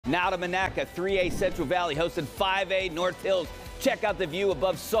Now to Monaca, 3A Central Valley hosted 5A North Hills. Check out the view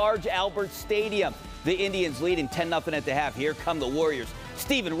above Sarge Albert Stadium. The Indians leading 10-0 at the half. Here come the Warriors.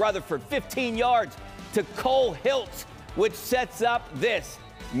 Stephen Rutherford, 15 yards to Cole Hiltz, which sets up this.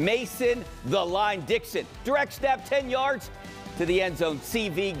 Mason the Line Dixon. Direct snap, 10 yards to the end zone.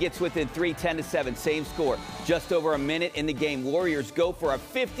 CV gets within 3, 10-7. Same score. Just over a minute in the game. Warriors go for a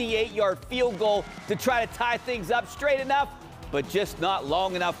 58-yard field goal to try to tie things up. Straight enough, but just not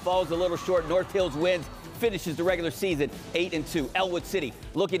long enough. Falls a little short. North Hills wins. Finishes the regular season 8-2. Ellwood City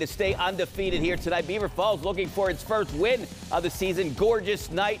looking to stay undefeated here tonight. Beaver Falls looking for its first win of the season. Gorgeous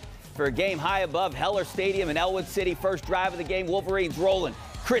night for a game high above Heller Stadium in Ellwood City. First drive of the game. Wolverines rolling.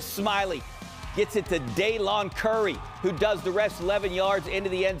 Chris Smiley gets it to Daylon Curry, who does the rest 11 yards into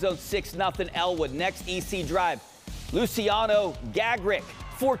the end zone. 6-0 Ellwood. Next EC drive. Luciano Gagrick,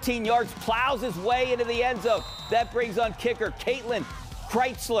 14 yards, plows his way into the end zone. That brings on kicker Caitlin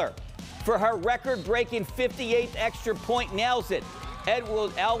Kreitzler for her record-breaking 58th extra point. Nails it.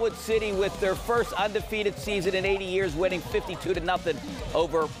 Ellwood City with their first undefeated season in 80 years, winning 52-0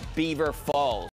 over Beaver Falls.